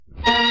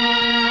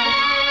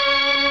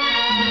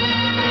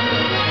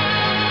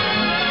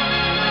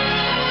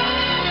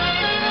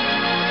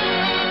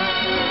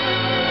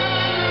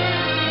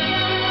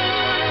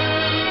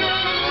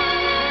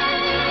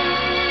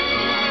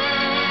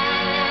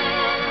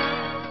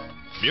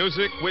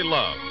Music We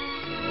Love.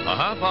 A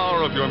half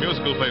hour of your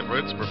musical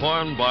favorites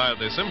performed by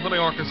the Symphony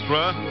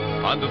Orchestra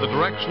under the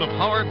direction of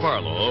Howard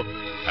Barlow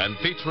and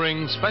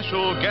featuring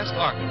special guest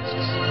artists.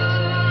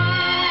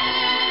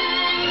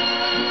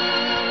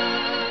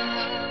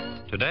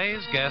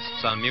 Today's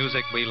guests on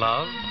Music We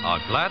Love are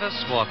Gladys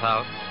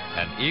Swarthout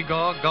and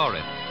Igor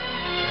Gorin.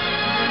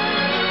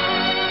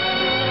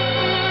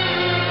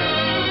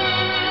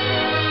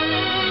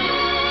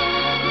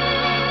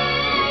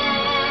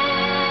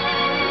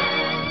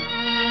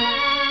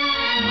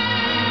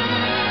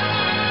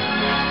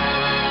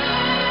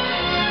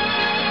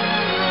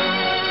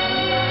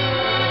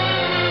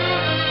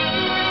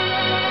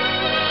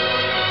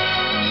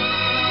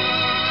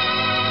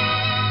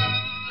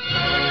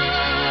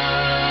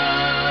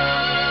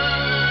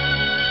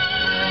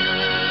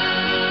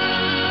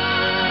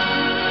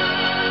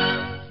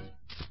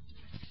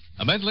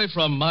 A medley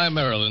from My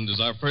Maryland is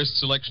our first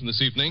selection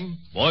this evening.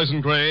 Boys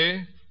in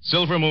Gray,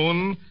 Silver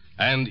Moon,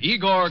 and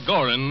Igor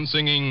Gorin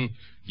singing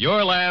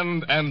Your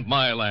Land and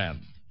My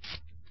Land.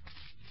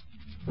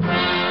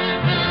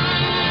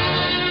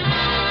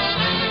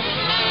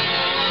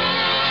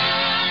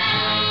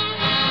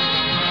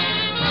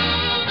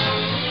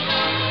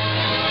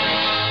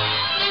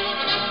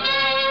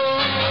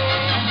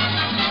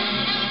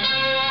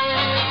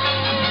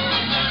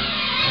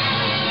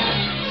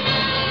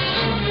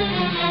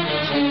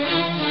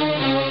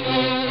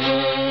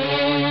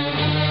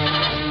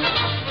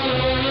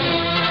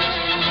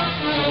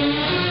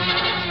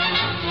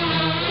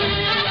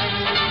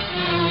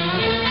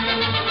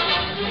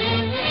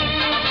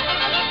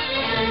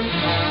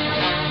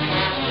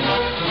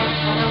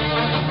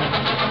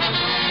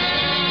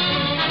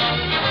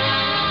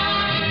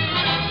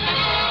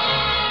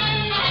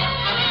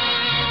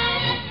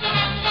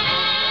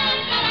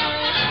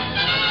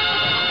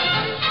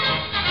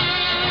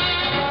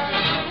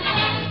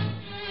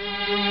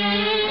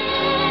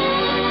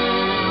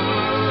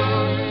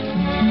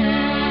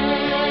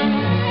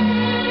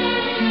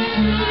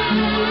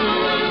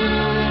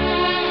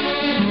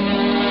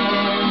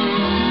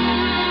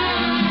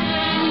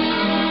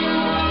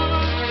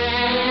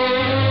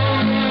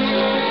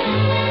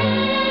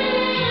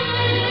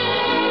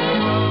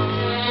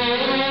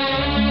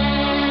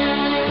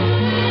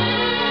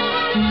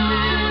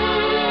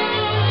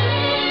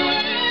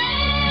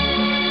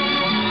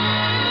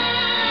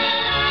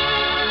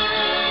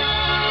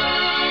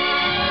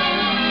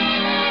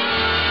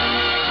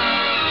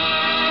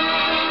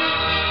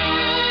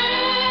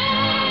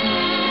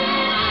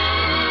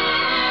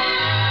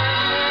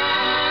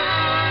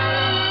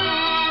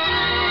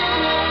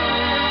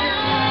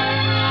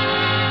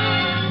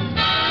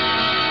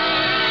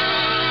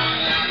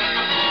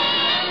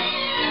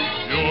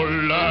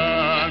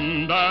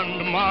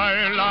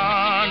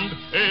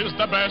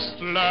 The best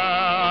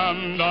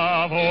land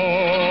of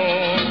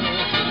all,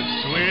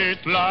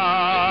 sweet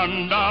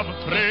land of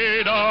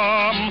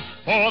freedom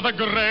for the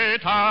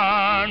great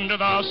and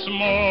the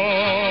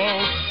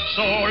small.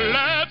 So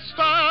let's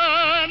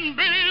stand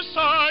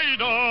beside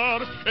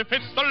her if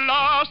it's the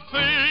last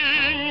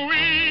thing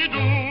we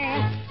do.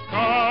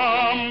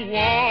 Come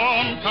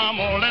one, come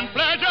all, and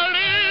pledge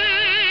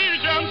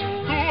allegiance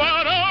to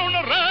our own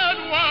red,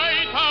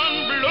 white,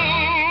 and blue.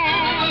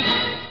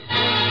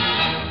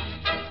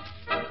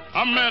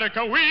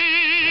 America,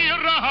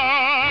 we're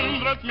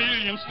 100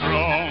 million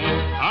strong,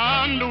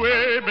 and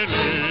we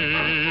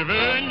believe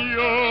in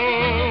you.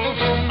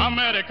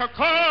 America,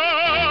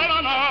 call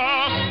on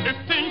us if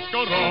things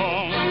go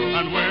wrong,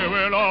 and we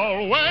will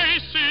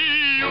always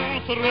see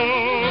you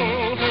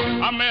through.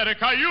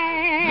 America, you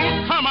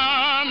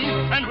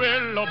command, and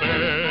we'll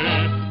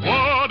obey,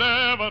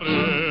 whatever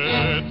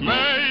it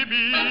may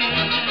be.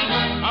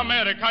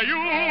 America, you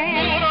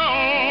own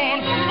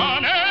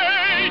a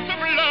native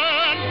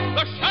land,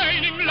 the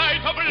shining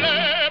light of liberty.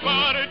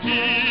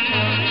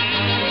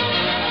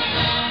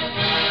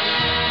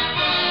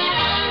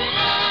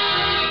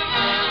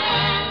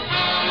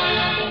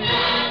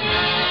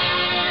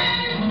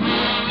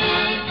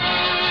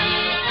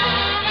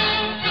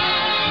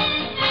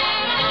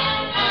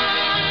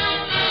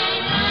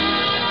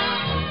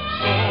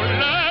 So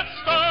let's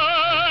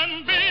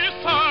stand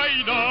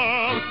beside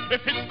her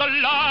if it's the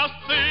last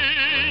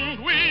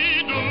thing we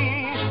do.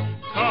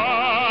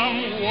 Come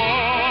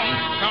one,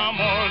 come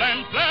all,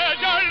 and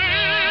pledge allegiance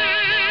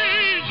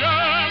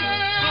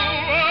to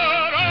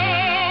our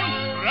own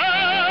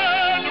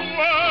red,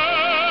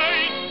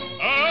 white,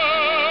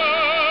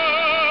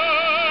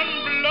 and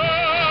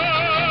black.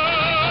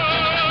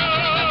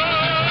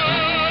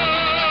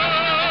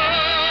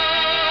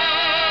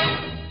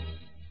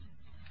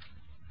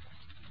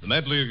 The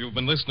medley you've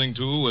been listening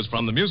to was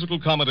from the musical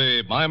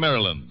comedy My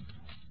Maryland.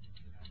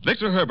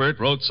 Victor Herbert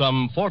wrote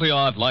some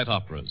 40-odd light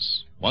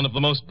operas. One of the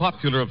most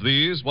popular of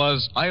these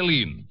was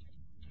Eileen.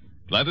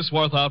 Gladys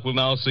Swarthout will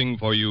now sing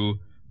for you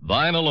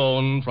Thine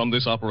Alone from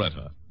this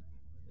operetta.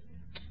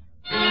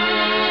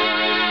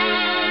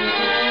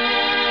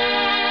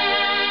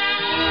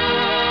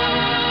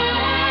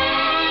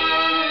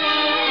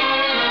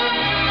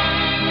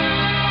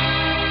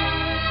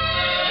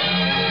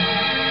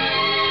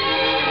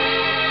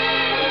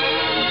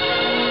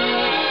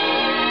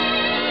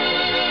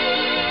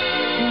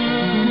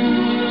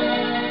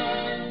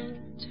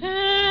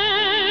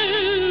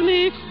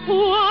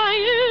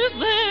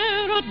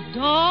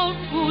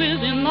 doubt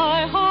within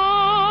thy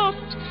heart,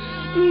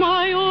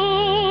 my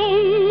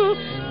own,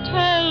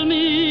 tell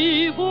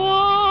me why.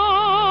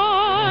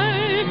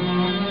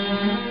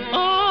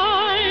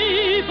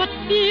 I but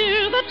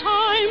fear the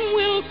time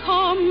will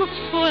come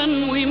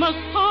when we must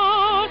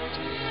part.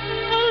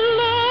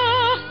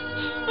 Alas,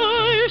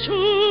 I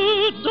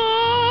should die.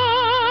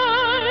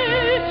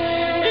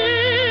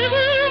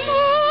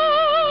 Evermore,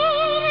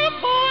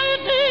 by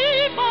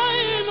day, by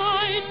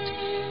night,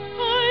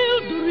 I'll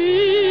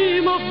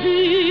dream of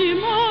thee,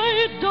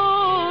 my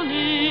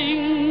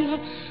darling.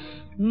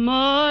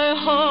 My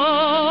heart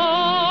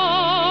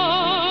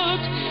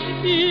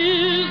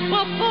is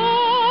but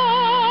thine,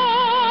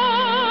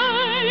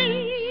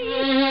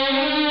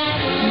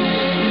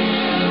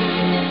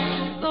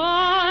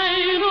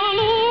 thine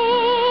alone.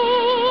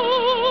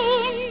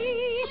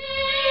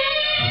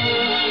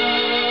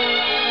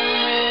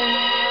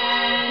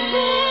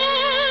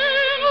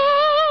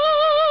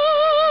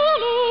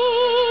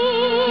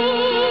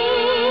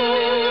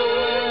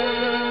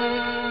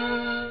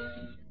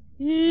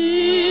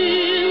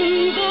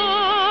 In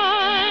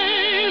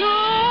thine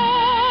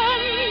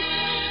arms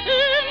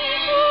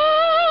enfold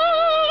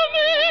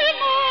me,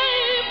 my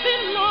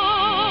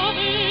beloved.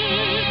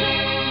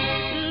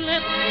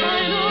 Let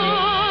thine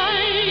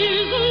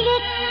eyes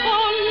look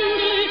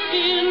fondly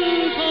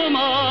into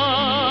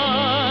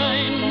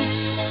mine.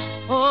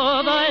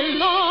 For thy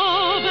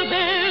love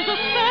bears a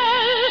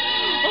spell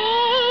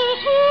all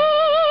too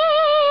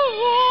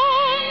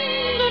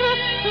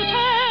wondrous to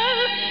tell.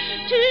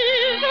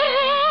 'Tis the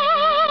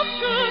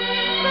rapture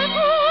that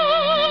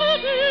all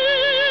divine.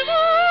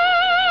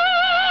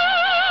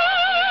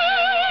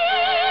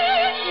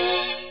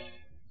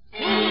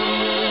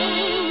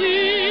 So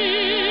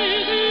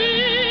within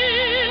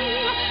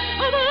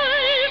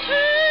thy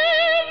tender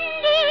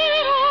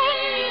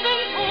arms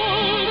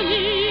enfold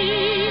me,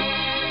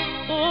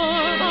 for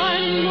thy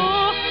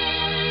loss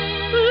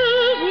the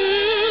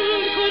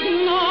world could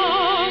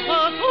not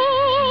atone.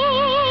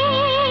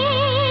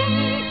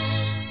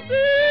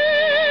 Beloved,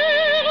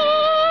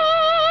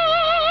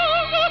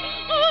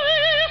 I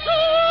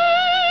swear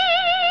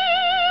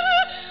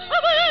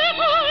that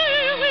I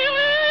will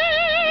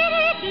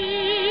ever be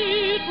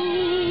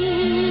true,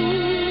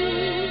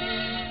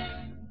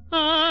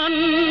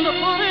 and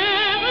forever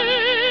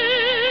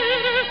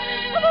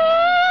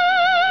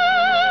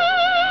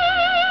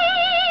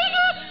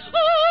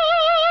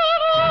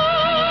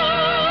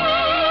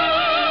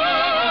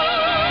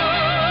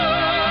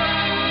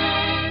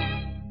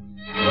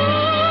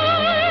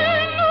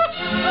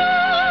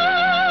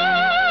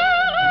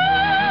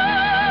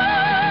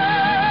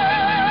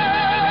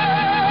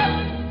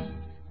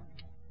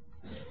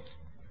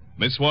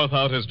Miss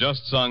Swarthout has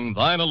just sung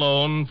Thine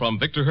Alone from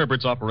Victor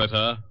Herbert's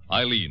operetta,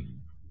 Eileen.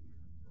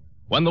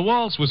 When the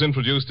waltz was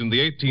introduced in the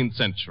 18th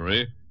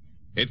century,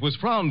 it was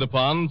frowned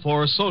upon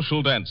for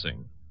social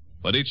dancing.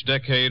 But each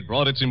decade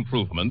brought its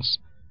improvements,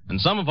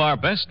 and some of our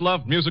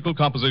best-loved musical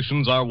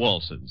compositions are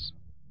waltzes.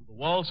 The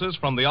waltzes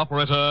from the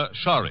operetta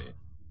Shari.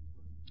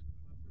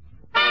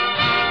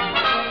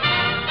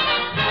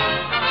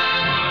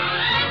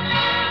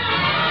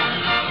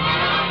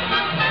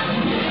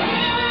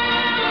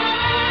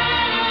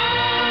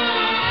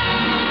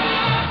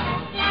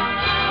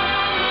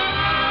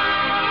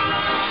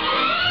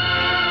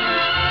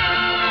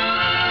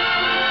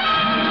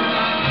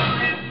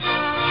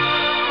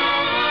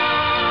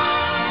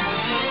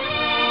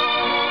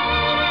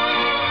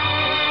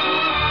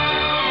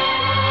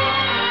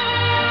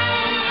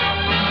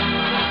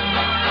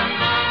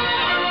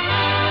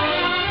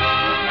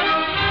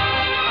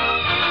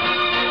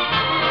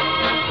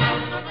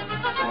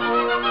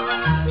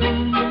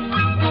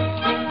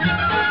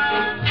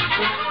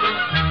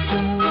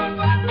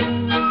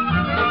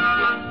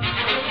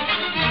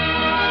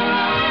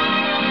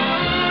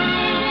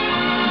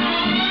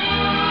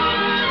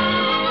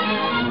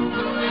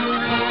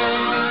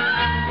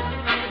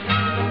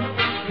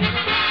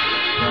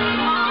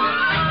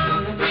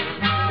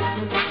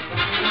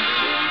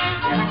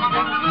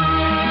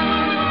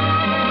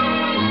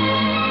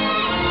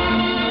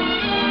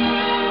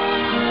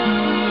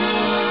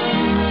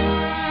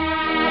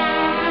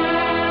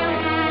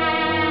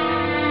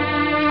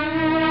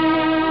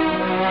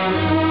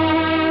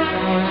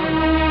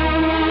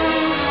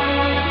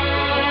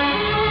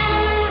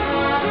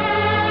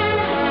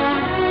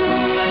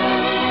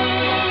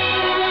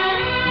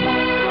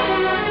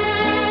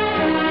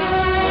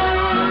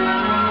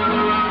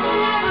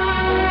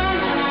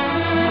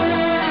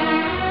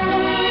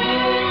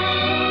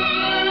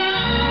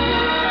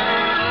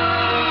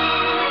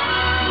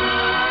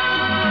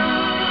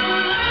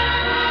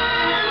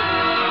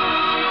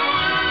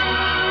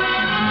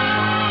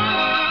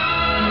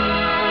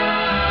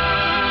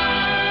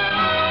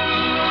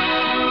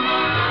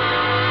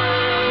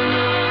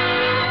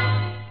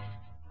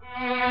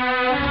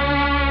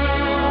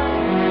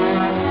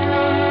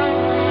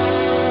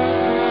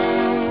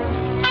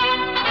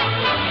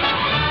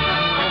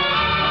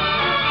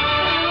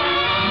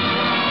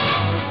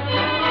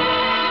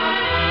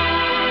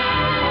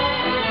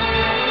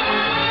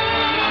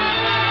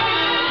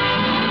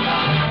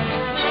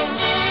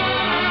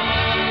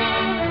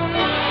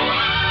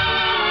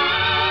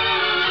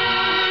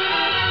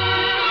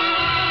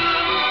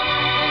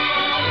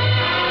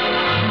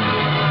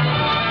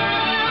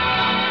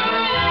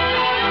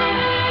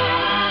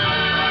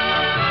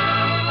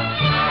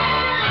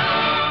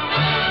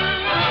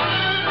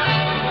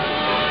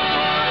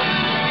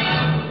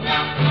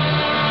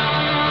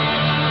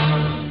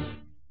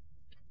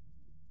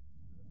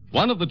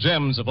 One of the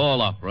gems of all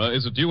opera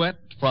is a duet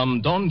from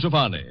Don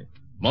Giovanni,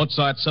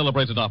 Mozart's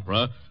celebrated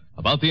opera,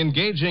 about the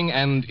engaging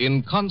and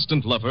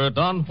inconstant lover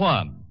Don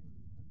Juan.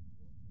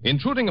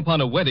 Intruding upon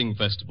a wedding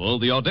festival,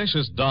 the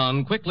audacious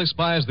Don quickly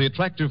spies the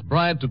attractive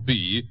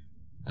bride-to-be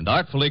and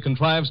artfully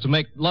contrives to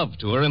make love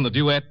to her in the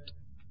duet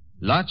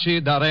La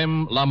Ci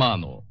Darem la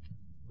Mano,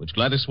 which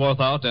Gladys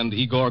Swarthout and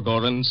Igor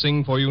Gorin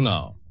sing for you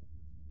now.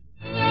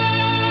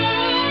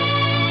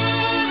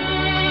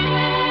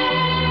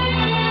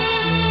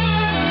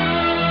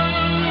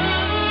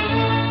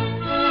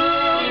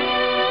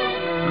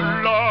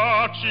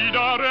 La ci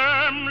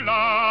darem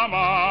la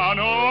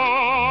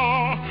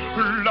mano,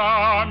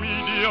 la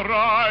mi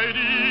dirai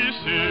di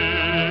sì.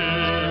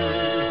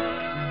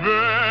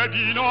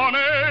 Vedi non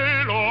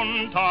è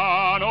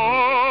lontano,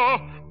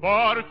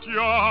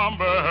 partiamo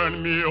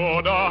ben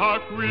mio da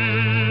qui.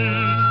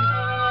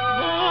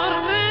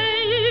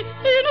 Vorrei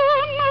e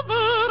non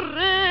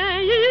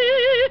vorrei,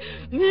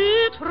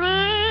 mi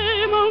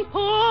trema un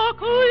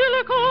poco il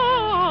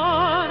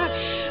cor,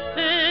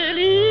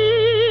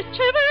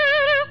 felice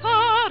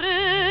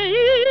farei,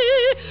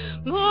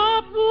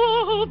 ma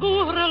può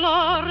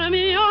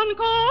burlarmi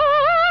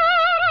ancora,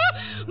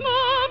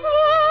 ma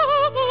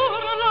può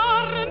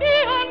burlarmi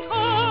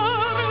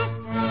ancora.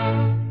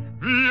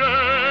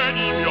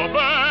 Vieni mio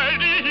bel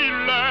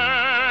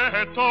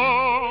diletto,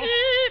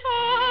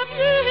 Viva,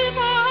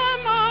 viva,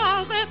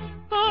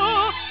 maledetto,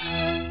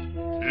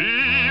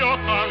 io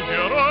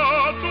cambierò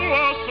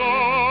tua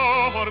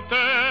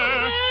sorte.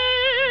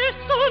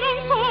 adesso non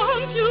son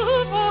più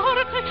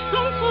forte,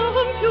 non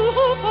son più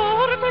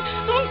forte,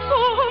 non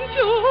son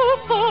più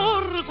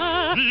forte.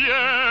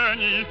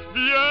 Vieni,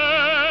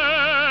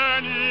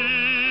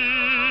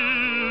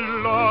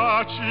 vieni,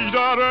 la ci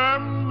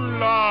darem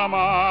la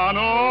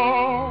mano.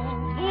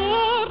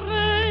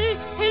 Vorrei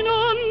e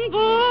non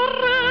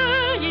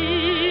vorrei,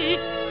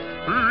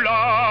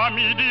 La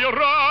mi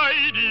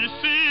dirai di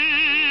sì.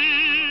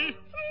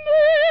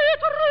 mi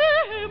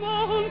trema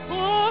un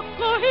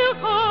poco il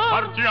cor.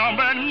 Partiamo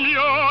ben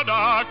mio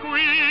da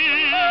qui.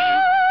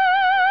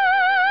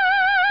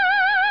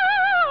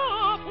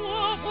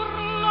 Può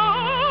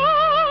burlarmi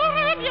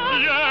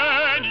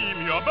Vieni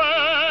mio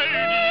bel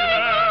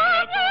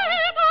diletto,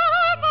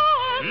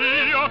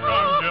 io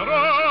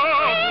cambierò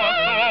tua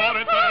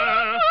sorte.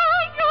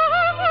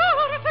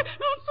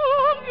 non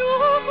son più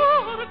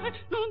forte,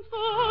 non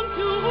son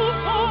più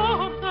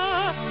forte.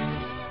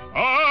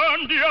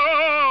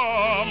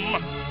 Andiam,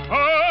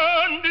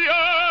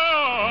 andiam.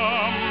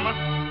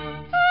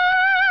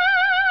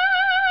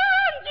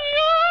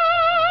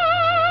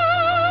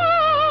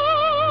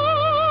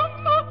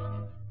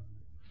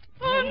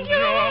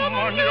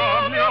 Andiamo,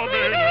 andiamo, mio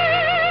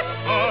bene,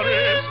 a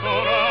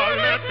ristorare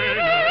le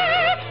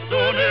pene,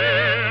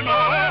 donne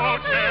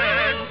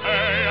innocente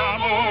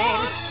amor.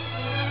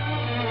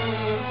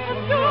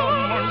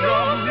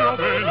 Andiamo, mio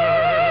bene,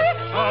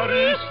 a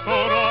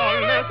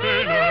ristorare le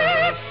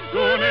pene,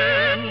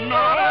 donne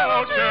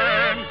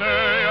innocente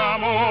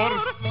amor.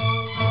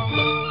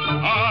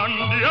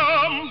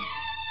 Andiamo.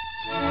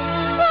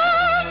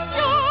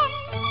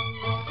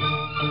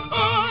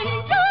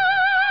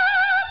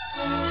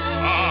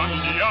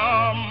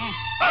 Andiam,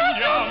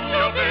 andiam,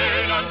 mio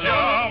bene,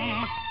 andiam,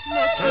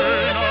 la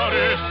cena a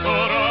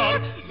ristorar,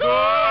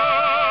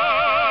 donne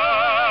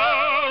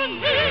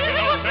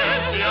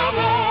innocenti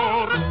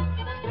amor.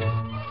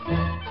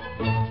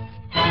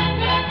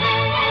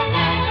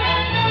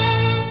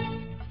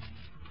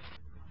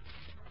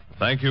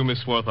 Thank you,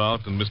 Miss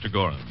Swarthout and Mr.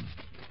 Gorin.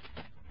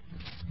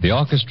 The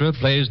orchestra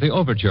plays the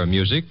overture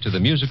music to the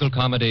musical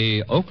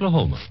comedy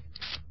Oklahoma.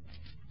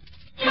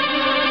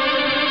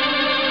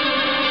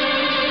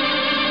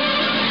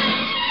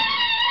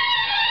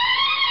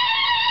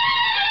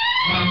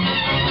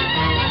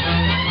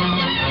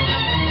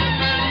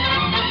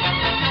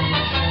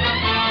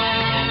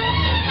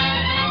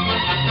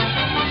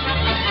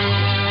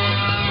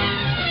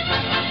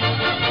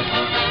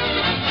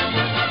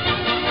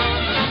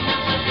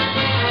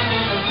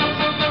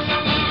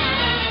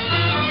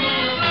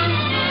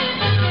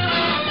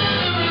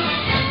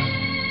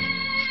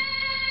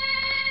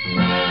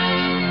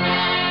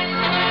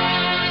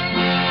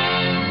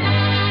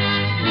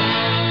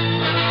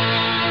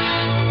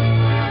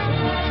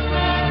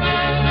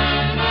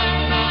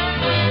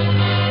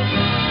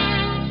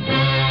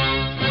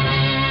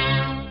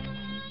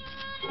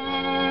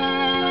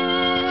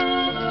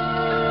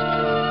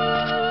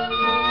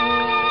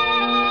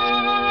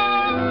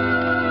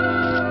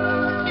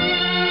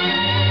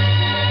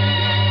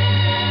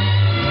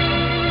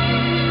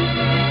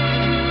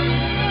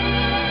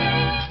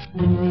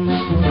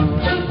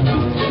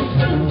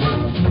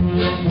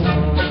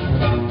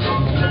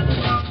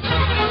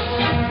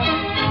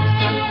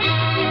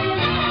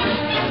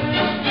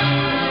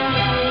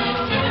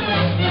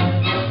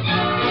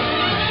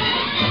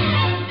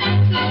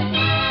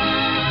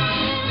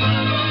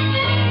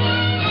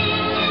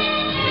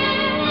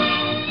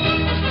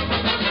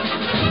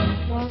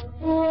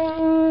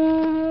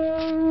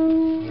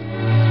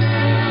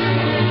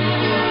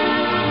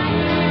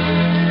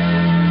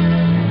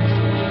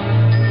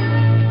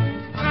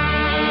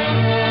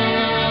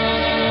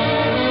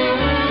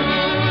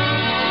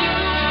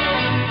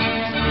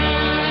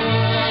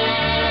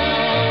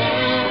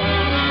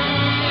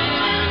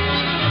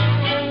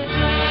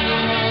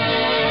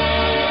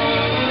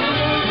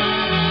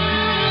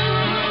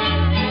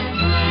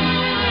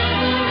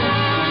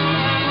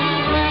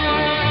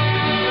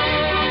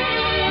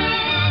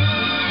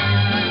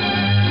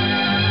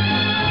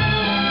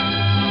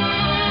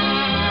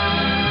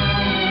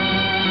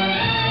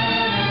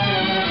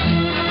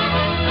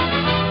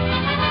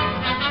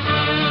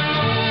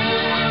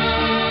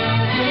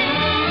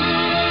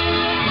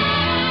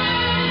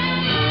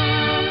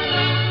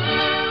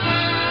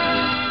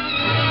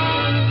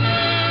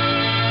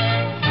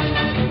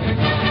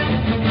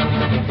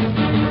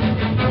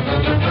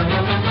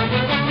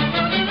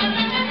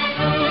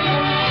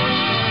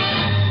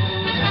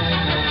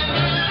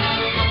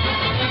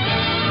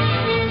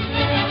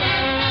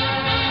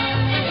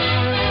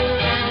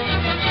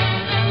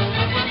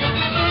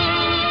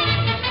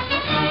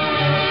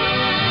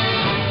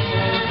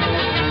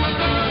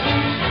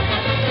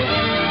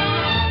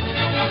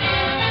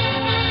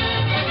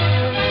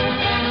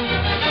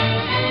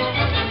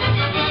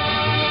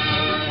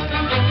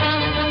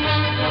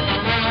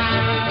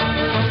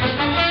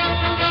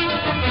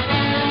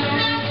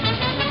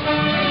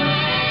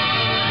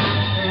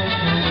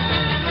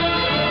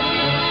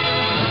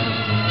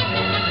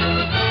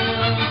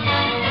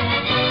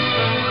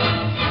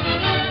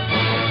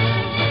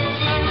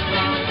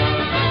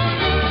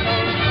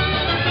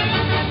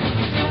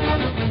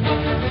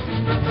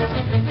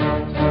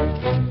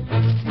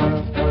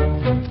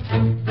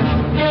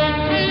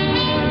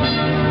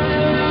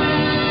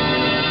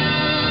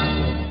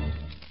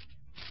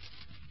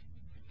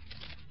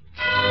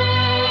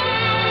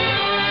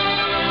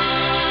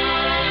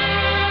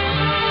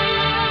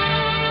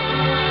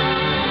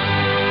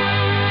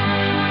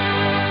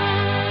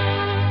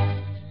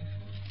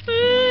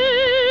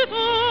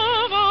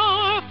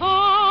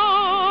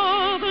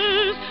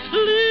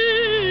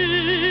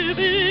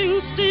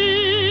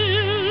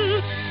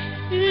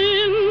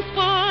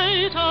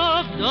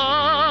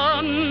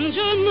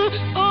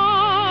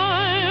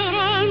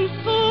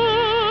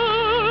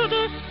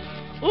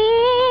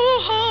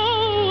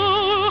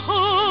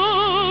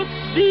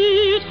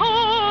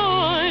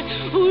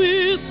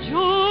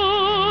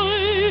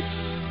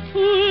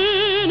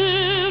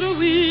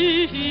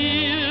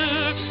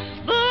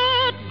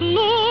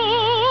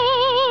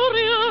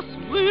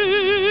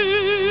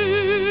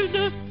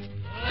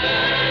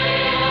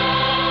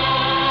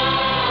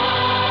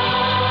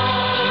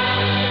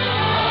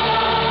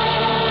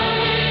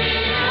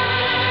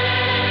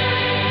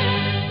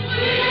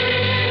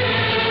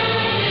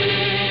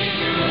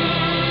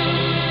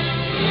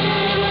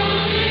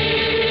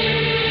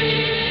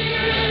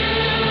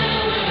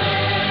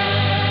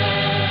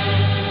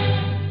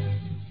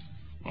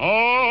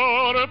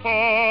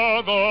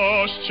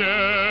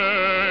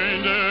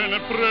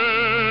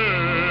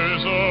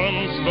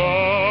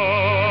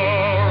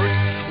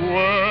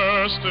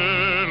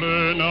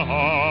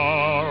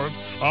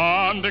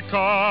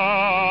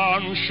 my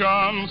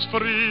conscience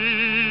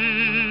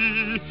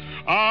free,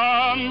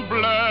 and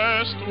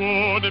blessed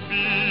would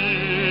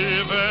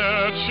be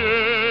their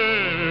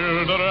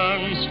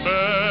children's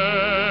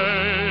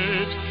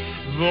fate,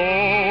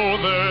 though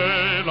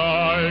they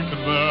like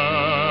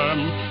them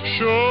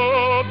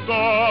should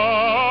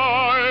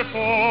die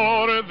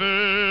for thee.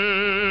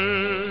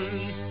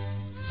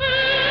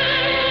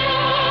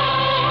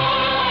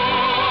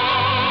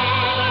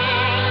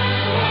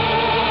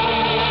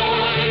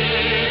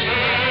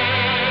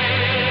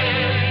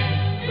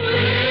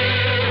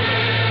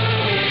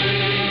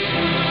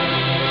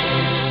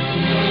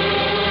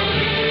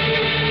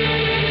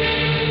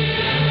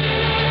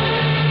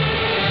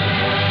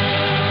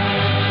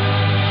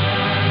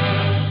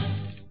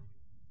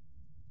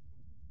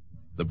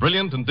 The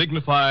brilliant and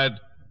dignified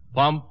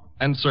Pomp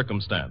and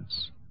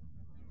Circumstance.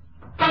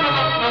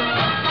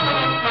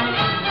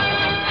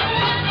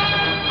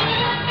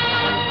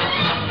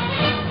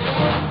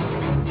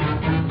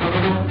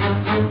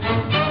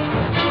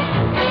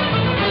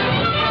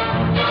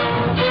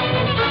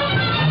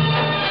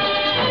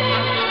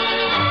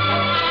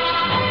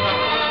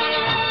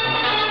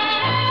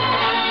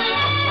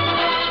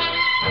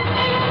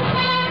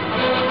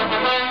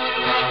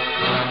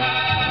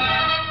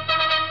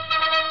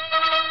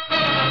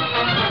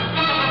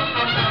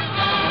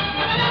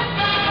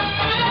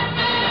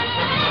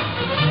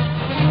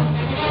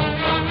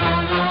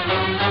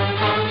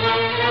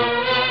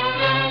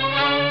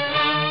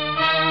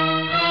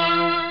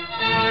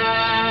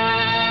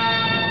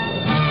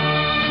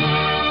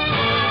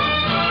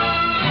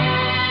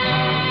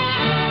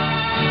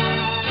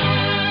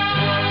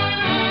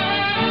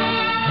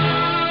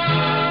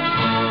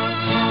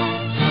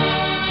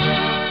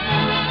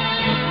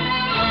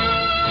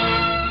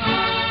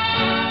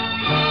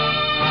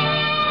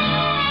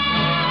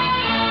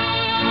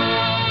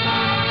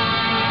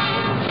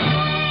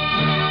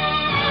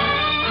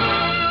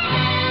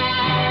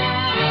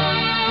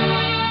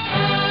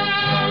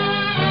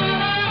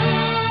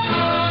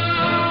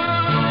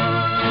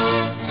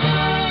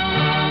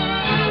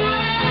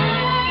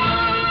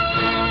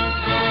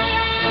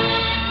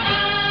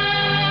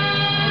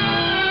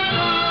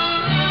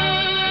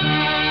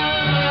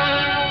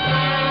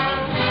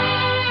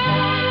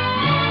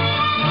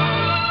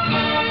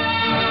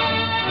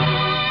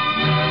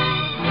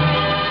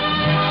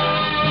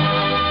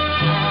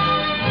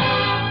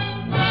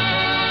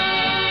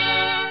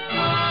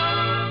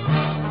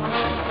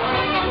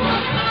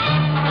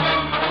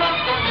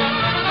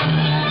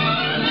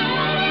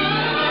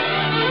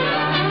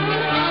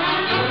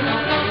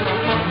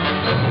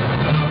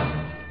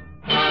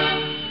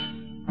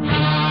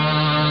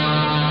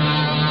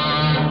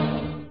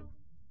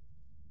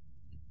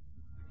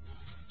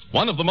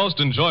 One of the most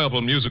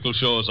enjoyable musical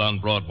shows on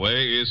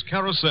Broadway is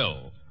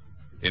Carousel,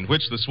 in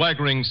which the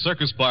swaggering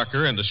circus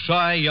barker and a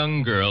shy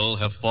young girl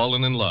have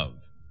fallen in love.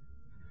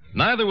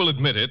 Neither will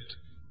admit it,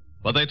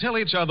 but they tell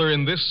each other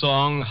in this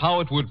song how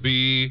it would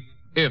be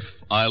if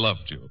I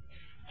loved you.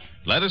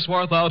 Gladys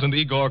Swarthout and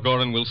Igor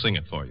Gorin will sing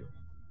it for you.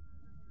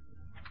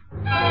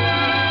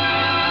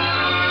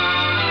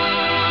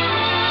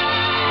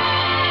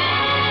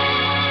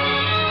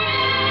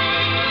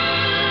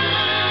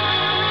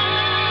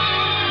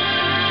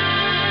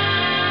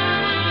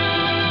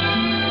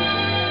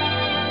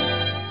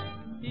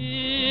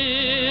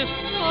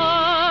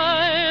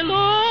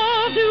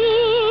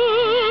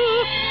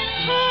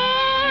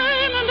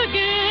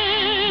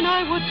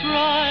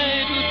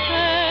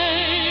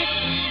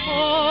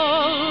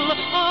 All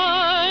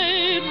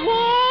I'd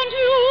want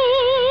you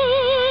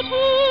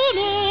to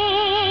know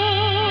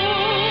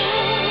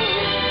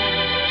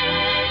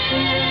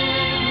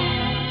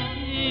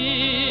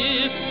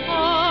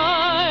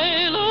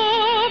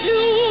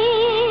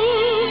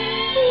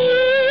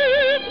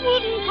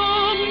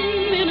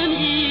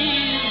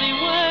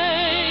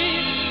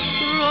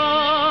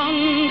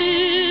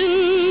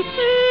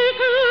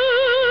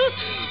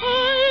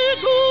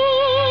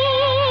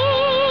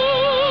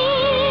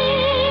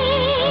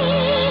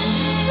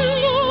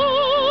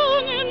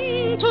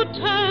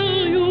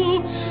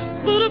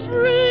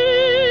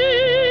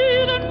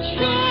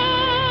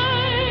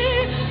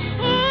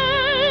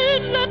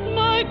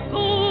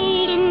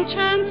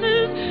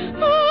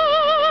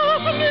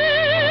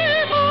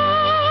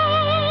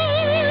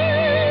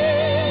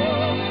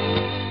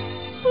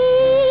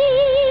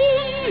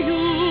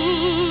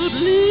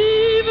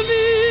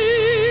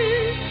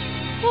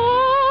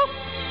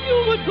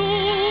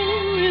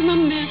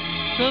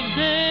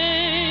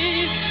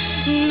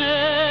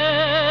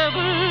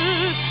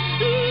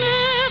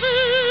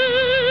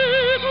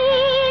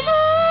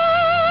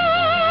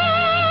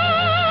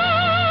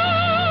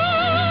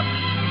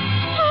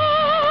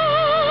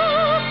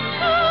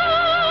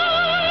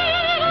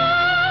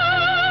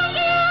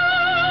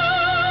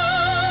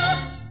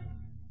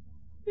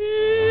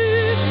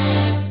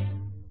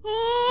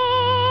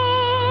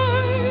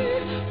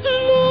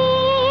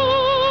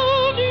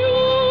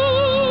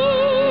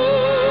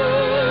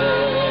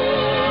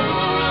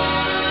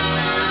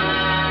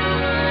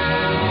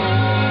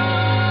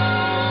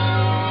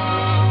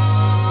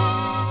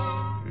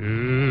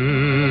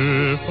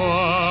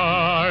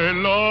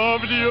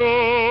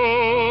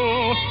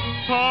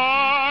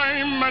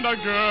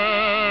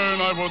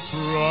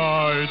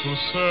try to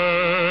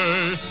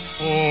say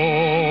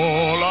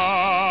all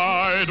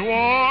I'd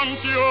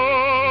want you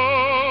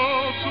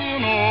to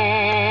know.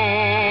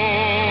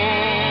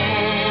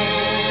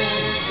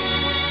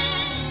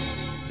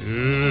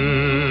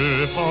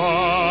 If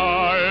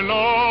I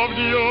loved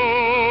you,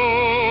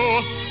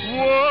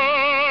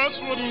 words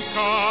wouldn't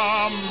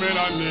come in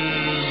an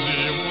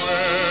easy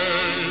way.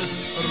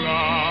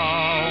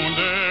 Round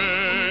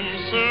in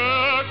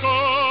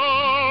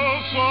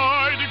circles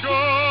I'd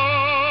go,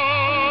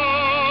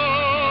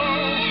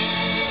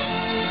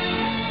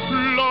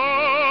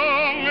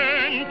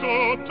 longing to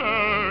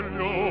tell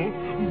you,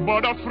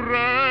 but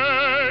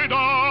afraid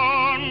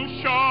and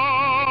shy.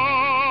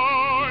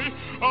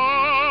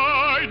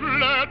 I'd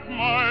let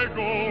my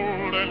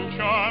golden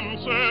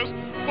chances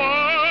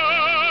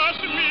pass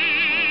me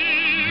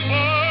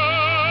by.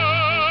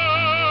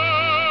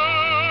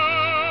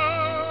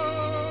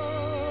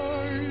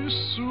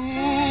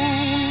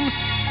 Soon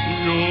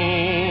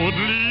you'd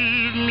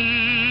leave me,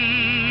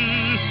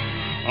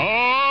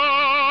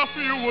 off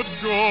you would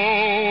go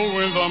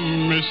in the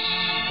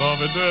mist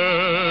of a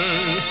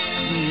day.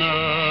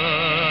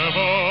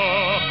 Never,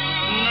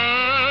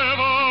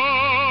 never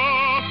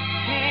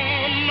to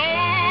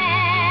know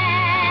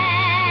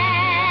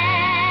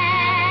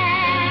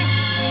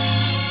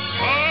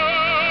how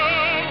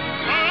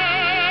I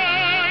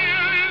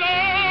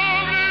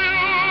love you.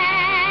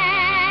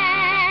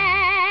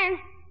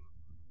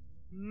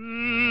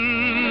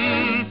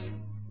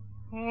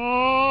 If I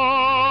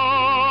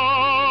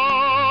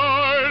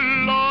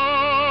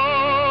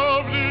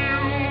loved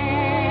you.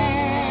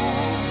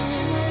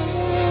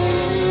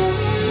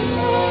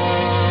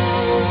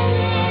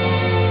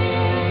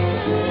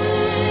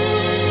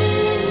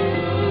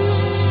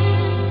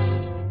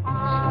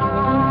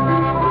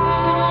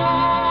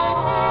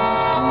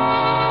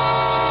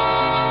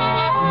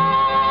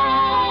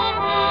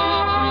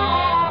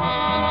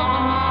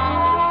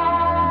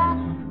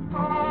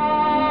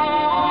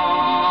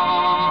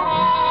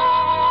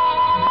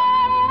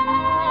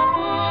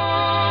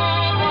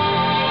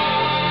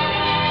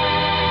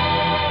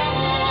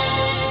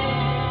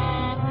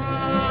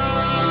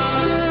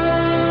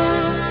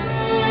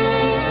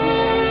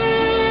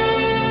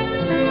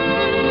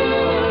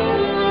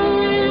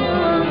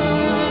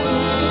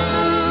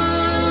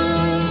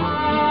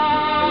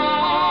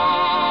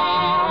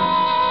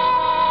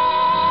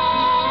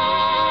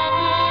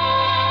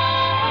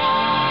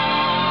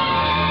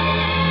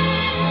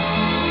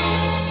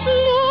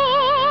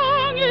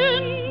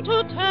 Longing to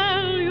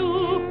tell you,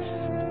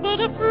 but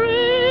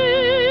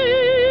afraid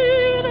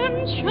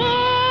and shy.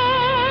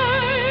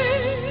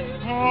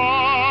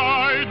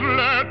 I'd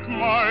let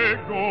my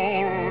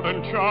golden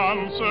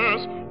chances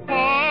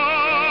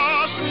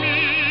pass me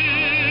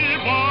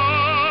by.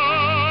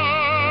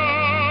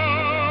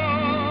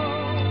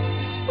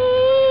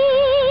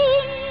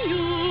 Soon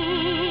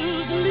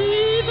you'd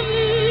leave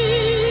me,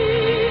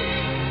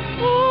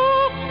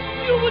 off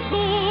you would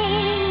go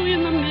in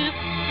the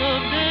midst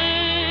of day.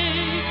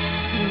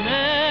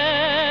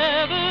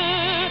 Never,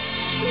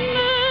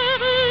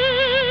 never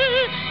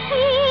to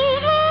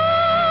know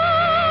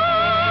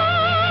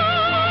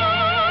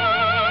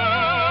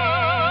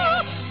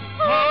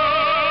how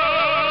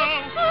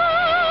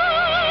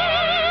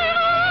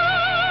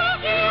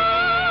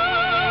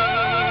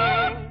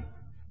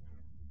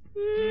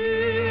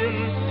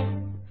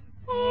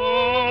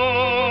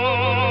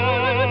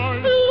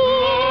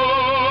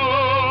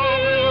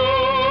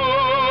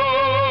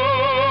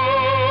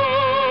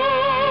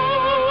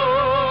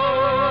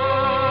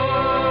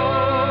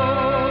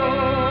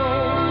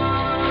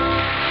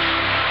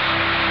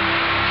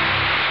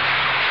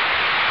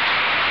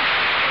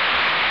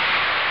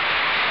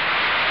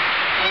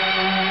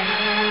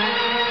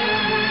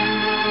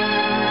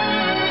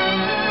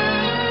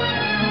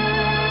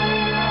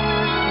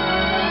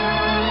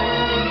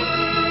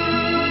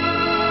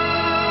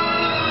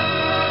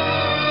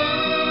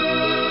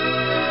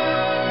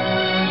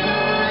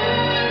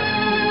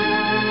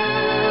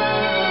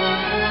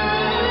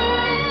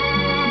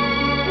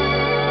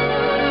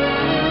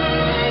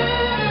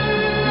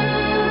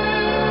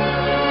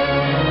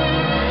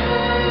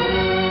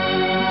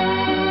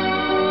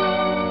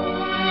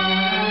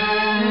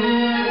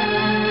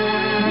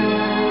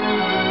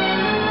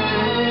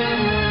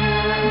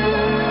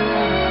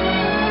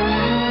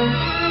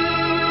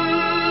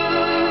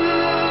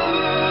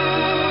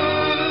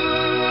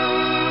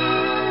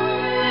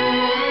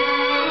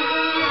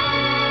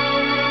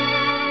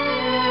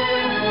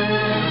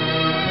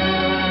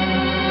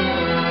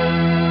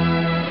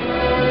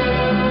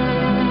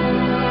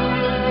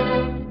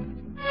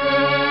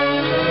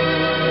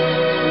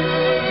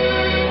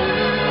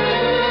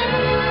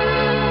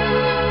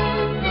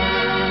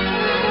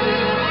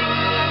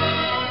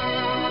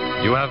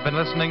You have been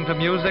listening to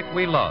Music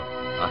We Love,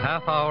 a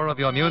half hour of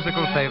your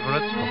musical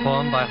favorites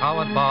performed by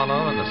Howard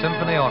Barlow and the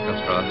Symphony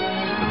Orchestra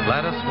with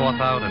Gladys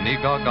Swarthout and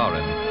Igor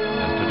Gorin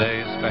as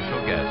today's special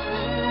guests.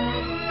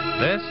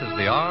 This is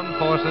the Armed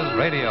Forces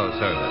Radio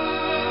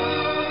Service.